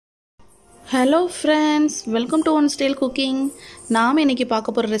Hello friends, welcome to One Style Cooking. நாம் இன்னைக்கு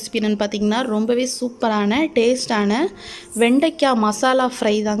பார்க்க போற ரெசிபி என்னன்னு பாத்தீங்கன்னா ரொம்பவே சூப்பரான டேஸ்டான வெண்டைக்காய் மசாலா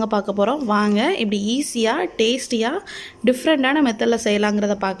ஃப்ரை தாங்க பார்க்க போறோம். வாங்க இப்படி ஈஸியா டேஸ்டியா டிஃபரண்டான மெத்தட்ல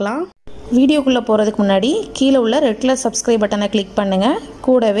செய்யலாம்ங்கறத பார்க்கலாம். வீடியோக்குள்ள போறதுக்கு முன்னாடி கீழ உள்ள ரெட் கலர் subscribe பட்டனை கிளிக் பண்ணுங்க.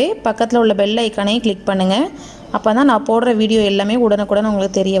 கூடவே பக்கத்துல உள்ள பெல் ஐகானையும் கிளிக் பண்ணுங்க. அப்பதான் நான் போடுற வீடியோ எல்லாமே உடனுக்குடன்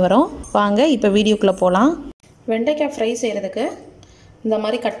உங்களுக்கு தெரிய வரும். வாங்க இப்போ வீடியோக்குள்ள போலாம். வெண்டைக்காய் ஃப்ரை செய்யிறதுக்கு இந்த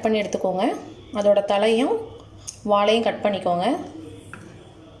மாதிரி கட் பண்ணி எடுத்துக்கோங்க. அதோட தலையும் வாலையும் கட் பண்ணிக்கோங்க.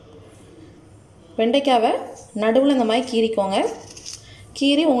 வெண்டைக்காவை நடுவுல இந்த மாதிரி கீறிக்கோங்க.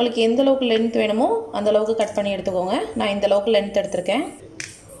 கீறி உங்களுக்கு எந்த அளவுக்கு லெந்த் வேணுமோ அந்த அளவுக்கு கட் பண்ணி எடுத்துக்கோங்க. நான் இந்த அளவுக்கு லெந்த் எடுத்துர்க்கேன்.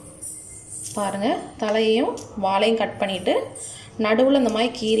 பாருங்க, தலையையும் வாலையும் கட் பண்ணிட்டு நடுவுல இந்த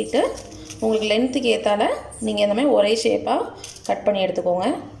மாதிரி கீறிட்டு உங்களுக்கு லெந்த்க்கு ஏத்தால நீங்க இந்த மாதிரி ஒரே ஷேப்பா கட் பண்ணி எடுத்துக்கோங்க.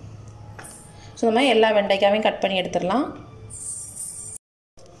 சோ இந்த மாதிரி எல்லா வெண்டைக்காவையும் கட் பண்ணி எடுத்துறலாம்.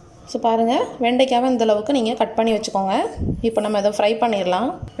 ஸோ பாருங்கள், வெண்டைக்காவை இந்த அளவுக்கு நீங்கள் கட் பண்ணி வச்சுக்கோங்க. இப்போ நம்ம இதை ஃப்ரை பண்ணிடலாம்.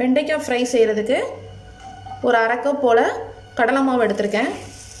 வெண்டைக்காய் ஃப்ரை செய்கிறதுக்கு ஒரு அரை கப் போல் கடலை மாவு எடுத்திருக்கேன்.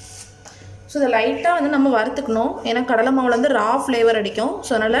 ஸோ இதை லைட்டாக வந்து நம்ம வறுத்துக்கணும். ஏன்னா கடலை மாவில் வந்து ரா ஃப்ளேவர் அடிக்கும்.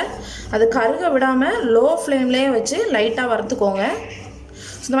 ஸோ அதனால் அது கருக விடாமல் லோ ஃப்ளேம்லேயே வச்சு லைட்டாக வறுத்துக்கோங்க.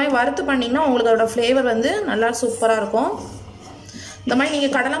 ஸோ இந்த மாதிரி வறுத்து பண்ணிங்கன்னா உங்களுக்கு அதோட ஃப்ளேவர் வந்து நல்லா சூப்பராக இருக்கும். இந்த மாதிரி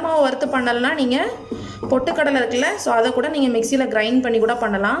நீங்கள் கடலை மாவு வறுத்து பண்ணலைன்னா நீங்கள் பொட்டுக்கடலை இருக்குல்ல, ஸோ அதை கூட நீங்கள் மிக்சியில் கிரைண்ட் பண்ணி கூட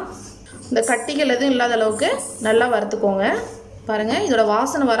பண்ணலாம். இந்த கட்டிகள் எதுவும் இல்லாத அளவுக்கு நல்லா வறுத்துக்கோங்க. பாருங்கள், இதோட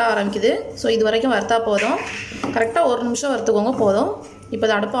வாசனை வர ஆரம்பிக்குது. ஸோ இது வரைக்கும் வறுத்தா போதும். கரெக்டாக ஒரு நிமிஷம் வறுத்துக்கோங்க போதும். இப்போ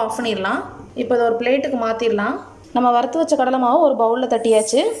இதை அடுப்பை ஆஃப் பண்ணிடலாம். இப்போ இதை ஒரு பிளேட்டுக்கு மாற்றிடலாம். நம்ம வறுத்து வச்ச கடலை மாவு ஒரு பவுலில்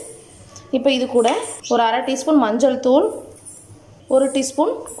தட்டியாச்சு. இப்போ இது கூட ஒரு அரை டீஸ்பூன் மஞ்சள் தூள், ஒரு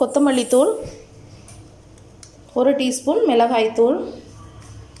டீஸ்பூன் கொத்தமல்லி தூள், ஒரு டீஸ்பூன் மிளகாய் தூள்,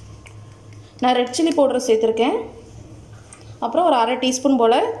 நான் ரெட் சில்லி பவுடர் சேர்த்துருக்கேன். அப்புறம் ஒரு அரை டீஸ்பூன்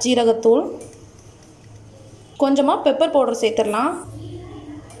போல் ஜீரகத்தூள், கொஞ்சமாக பெப்பர் பவுடர் சேர்த்துடலாம்.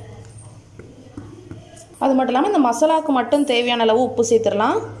 அது மட்டும் இல்லாமல் இந்த மசாலாவுக்கு மட்டும் தேவையான அளவு உப்பு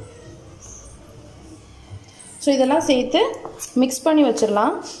சேர்த்துடலாம். ஸோ இதெல்லாம் சேர்த்து மிக்ஸ் பண்ணி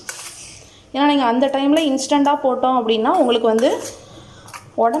வச்சிடலாம். ஏன்னா நீங்கள் அந்த டைமில் இன்ஸ்டண்ட்டாக போட்டோம் அப்படின்னா உங்களுக்கு வந்து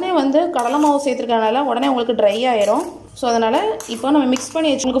உடனே வந்து கடலை மாவு சேர்த்துருக்கனால உடனே உங்களுக்கு ட்ரை ஆயிரும். ஸோ அதனால் இப்போ நம்ம மிக்ஸ் பண்ணி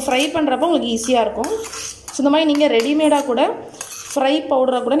வச்சு உங்களுக்கு ஃப்ரை பண்ணுறப்போ உங்களுக்கு ஈஸியாக இருக்கும். ஸோ இந்த மாதிரி நீங்கள் ரெடிமேடாக கூட ஃப்ரை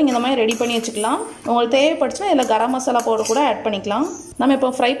பவுடரை கூட நீங்கள் இந்த மாதிரி ரெடி பண்ணி வச்சுக்கலாம். உங்களுக்கு தேவைப்படுச்சுன்னா இதில் கரம் மசாலா பவுடர் கூட ஆட் பண்ணிக்கலாம். நம்ம இப்போ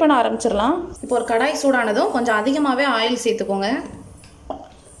ஃப்ரை பண்ண ஆரம்பிச்சிடலாம். இப்போ ஒரு கடாய் சூடானதும் கொஞ்சம் அதிகமாகவே ஆயில் சேர்த்துக்கோங்க.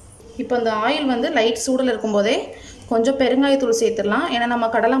 இப்போ இந்த ஆயில் வந்து லைட் சூடில் இருக்கும்போதே கொஞ்சம் பெருங்காயத்தூள் சேர்த்துடலாம். ஏன்னா நம்ம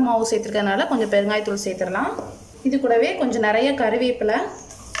கடலை மாவு சேர்த்துருக்கறனால கொஞ்சம் பெருங்காயத்தூள் சேர்த்துடலாம். இது கூடவே கொஞ்சம் நிறைய கறிவேப்பிலை,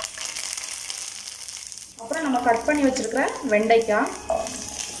 அப்புறம் நம்ம கட் பண்ணி வச்சிருக்கிற வெண்டைக்காய்,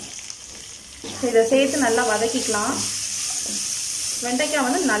 இதை சேர்த்து நல்லா வதக்கிக்கலாம். வெண்டைக்காய்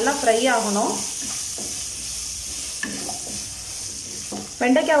வந்து நல்லா ஃப்ரை ஆகணும்.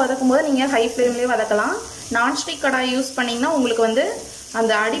 வெண்டைக்காய் வதக்கும் போது நீங்கள் ஹை ஃப்ளேம்லேயே வதக்கலாம். நான்ஸ்டிக் கடாய் யூஸ் பண்ணிங்கன்னா உங்களுக்கு வந்து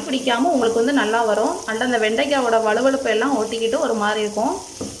அந்த அடி பிடிக்காமல் உங்களுக்கு வந்து நல்லா வரும். அல்ல அந்த வெண்டைக்காயோட வலுவலுப்பு எல்லாம் ஒட்டிக்கிட்டு ஒரு மாதிரி இருக்கும்.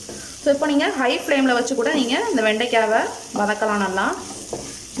 ஸோ இப்போ நீங்கள் ஹை ஃப்ளேமில் வச்சு கூட நீங்கள் இந்த வெண்டைக்காவை வதக்கலாம். நல்லா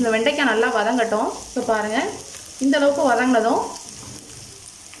இந்த வெண்டைக்காய் நல்லா வதங்கட்டும். இப்போ பாருங்கள், இந்த அளவுக்கு வதங்கினதும்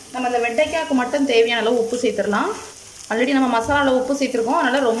நம்ம இந்த வெண்டைக்காய்க்கு மட்டும் தேவையான அளவு உப்பு சேர்த்துடலாம். ஆல்ரெடி நம்ம மசாலாவில் உப்பு சேர்த்துருக்கோம்,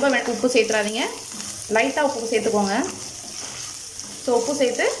 அதனால் ரொம்ப உப்பு சேர்த்துறாதீங்க. லைட்டாக உப்பு சேர்த்துக்கோங்க. ஸோ உப்பு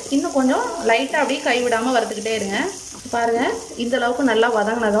சேர்த்து இன்னும் கொஞ்சம் லைட்டாக அப்படியே கைவிடாமல் வறுத்துக்கிட்டே இருங்க. பாருங்கள், இந்த அளவுக்கு நல்லா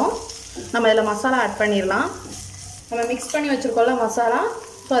வதங்கினதும் நம்ம இதில் மசாலா ஆட் பண்ணிடலாம். நம்ம மிக்ஸ் பண்ணி வச்சுருக்கோம்ல மசாலா,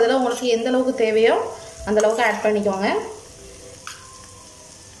 ஸோ அதில் உங்களுக்கு எந்த அளவுக்கு தேவையோ அந்த அளவுக்கு ஆட் பண்ணிக்கோங்க.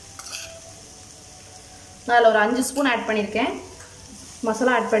 நான் அதில் ஒரு 5 ஸ்பூன் ஆட் பண்ணியிருக்கேன்.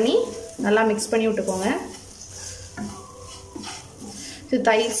 மசாலா ஆட் பண்ணி நல்லா மிக்ஸ் பண்ணி விட்டுக்கோங்க. இது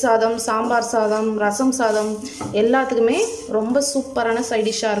தயிர் சாதம், சாம்பார் சாதம், ரசம் சாதம் எல்லாத்துக்குமே ரொம்ப சூப்பரான சைட்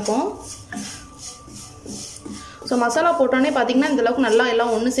டிஷ்ஷாக இருக்கும். ஸோ மசாலா போட்டோன்னே பார்த்தீங்கன்னா இந்தளவுக்கு நல்லா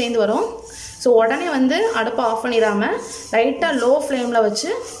எல்லாம் ஒன்று சேர்ந்து வரும். ஸோ உடனே வந்து அடுப்பை ஆஃப் பண்ணிடாமல் லைட்டாக லோ ஃப்ளேமில் வச்சு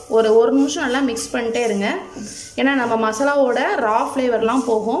ஒரு நிமிஷம் நல்லா மிக்ஸ் பண்ணிட்டே இருங்க. ஏன்னா நம்ம மசாலாவோட ரா ஃப்ளேவர்லாம்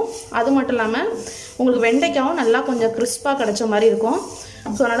போகும். அது மட்டும் இல்லாமல் உங்களுக்கு வெண்டைக்காவும் நல்லா கொஞ்சம் கிறிஸ்பாக கிடச்ச மாதிரி இருக்கும்.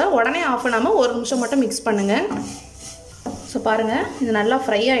 ஸோ அதனால் உடனே ஆஃப் பண்ணாமல் ஒரு நிமிஷம் மட்டும் மிக்ஸ் பண்ணுங்கள். ஸோ பாருங்கள், இது நல்லா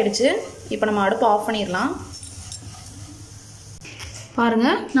ஃப்ரை ஆகிடுச்சு. இப்போ நம்ம அடுப்பை ஆஃப் பண்ணிடலாம்.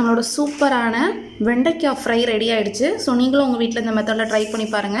 பாருங்கள், நம்மளோட சூப்பரான வெண்டைக்காய் ஃப்ரை ரெடி ஆகிடுச்சு. ஸோ நீங்களும் உங்கள் வீட்டில் இந்த மெத்தடில் ட்ரை பண்ணி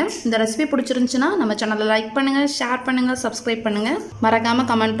பாருங்கள். இந்த ரெசிபி பிடிச்சிருந்துச்சுன்னா நம்ம சேனலை லைக் பண்ணுங்கள், ஷேர் பண்ணுங்கள், சப்ஸ்கிரைப் பண்ணுங்கள், மறக்காமல்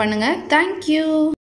கமெண்ட் பண்ணுங்கள். தேங்க்யூ.